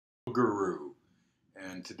Guru.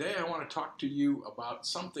 And today I want to talk to you about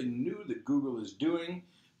something new that Google is doing.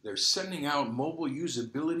 They're sending out mobile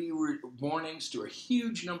usability warnings to a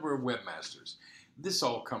huge number of webmasters. This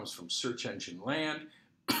all comes from search engine land.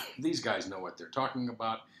 These guys know what they're talking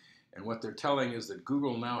about. And what they're telling is that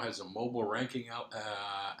Google now has a mobile ranking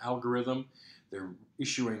algorithm. They're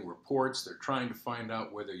issuing reports. They're trying to find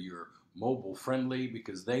out whether you're mobile friendly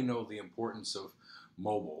because they know the importance of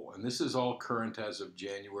mobile. And this is all current as of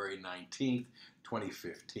January 19th,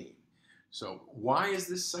 2015. So why is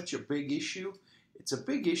this such a big issue? It's a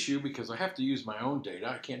big issue because I have to use my own data.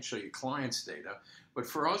 I can't show you clients' data. But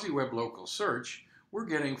for Aussie Web Local Search, we're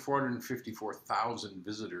getting 454,000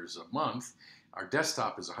 visitors a month. Our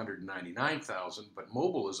desktop is 199,000, but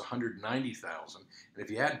mobile is 190,000. And if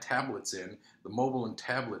you add tablets in, the mobile and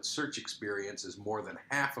tablet search experience is more than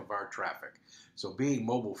half of our traffic. So being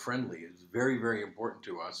mobile friendly is very, very important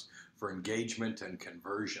to us for engagement and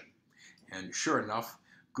conversion. And sure enough,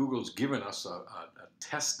 Google's given us a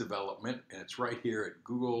test development, and it's right here at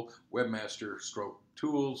Google Webmaster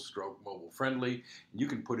Tools Mobile Friendly. And you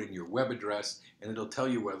can put in your web address, and it'll tell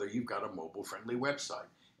you whether you've got a mobile friendly website.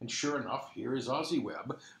 And sure enough, here is Aussie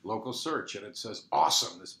Web Local Search, and it says,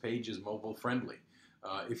 awesome, this page is mobile friendly.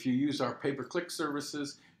 If you use our pay-per-click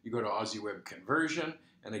services, you go to Aussie Web Conversion,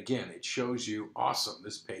 and again, it shows you, awesome,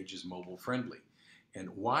 this page is mobile friendly. And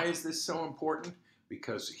why is this so important?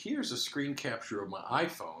 Because here's a screen capture of my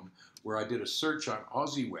iPhone where I did a search on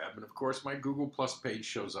Aussie Web, and of course my Google Plus page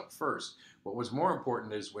shows up first. What was more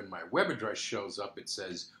important is when my web address shows up, it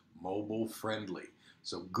says mobile friendly.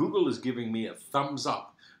 So Google is giving me a thumbs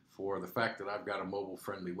up for the fact that I've got a mobile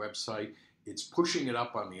friendly website. It's pushing it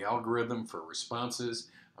up on the algorithm for responses.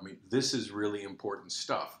 I mean, this is really important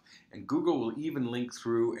stuff. And Google will even link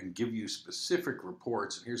through and give you specific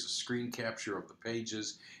reports. And here's a screen capture of the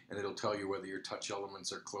pages, and it'll tell you whether your touch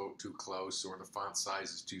elements are too close or the font size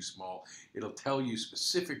is too small. It'll tell you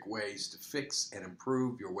specific ways to fix and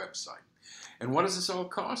improve your website. And what does this all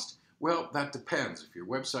cost? Well, that depends. If your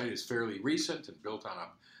website is fairly recent and built on an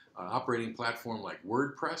operating platform like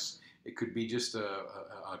WordPress, it could be just a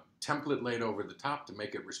template laid over the top to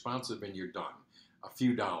make it responsive, and you're done. A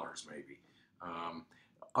few dollars maybe.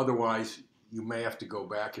 Otherwise, you may have to go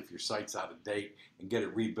back if your site's out of date and get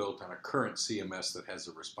it rebuilt on a current CMS that has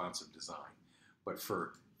a responsive design. But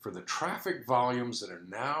for the traffic volumes that are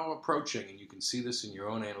now approaching, and you can see this in your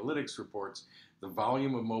own analytics reports, the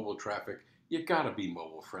volume of mobile traffic, you gotta be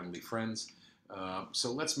mobile friendly, friends.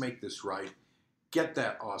 So let's make this right. Get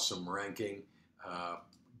that awesome ranking.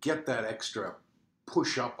 Get that extra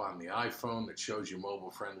push up on the iPhone that shows you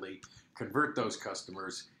mobile friendly. Convert those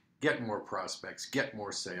customers. Get more prospects. Get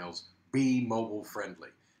more sales. Be mobile friendly.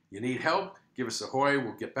 You need help? Give us a hoy.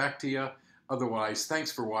 We'll get back to you. Otherwise,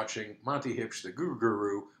 thanks for watching. Monte Huebsch, the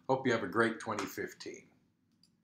Guru. Hope you have a great 2015.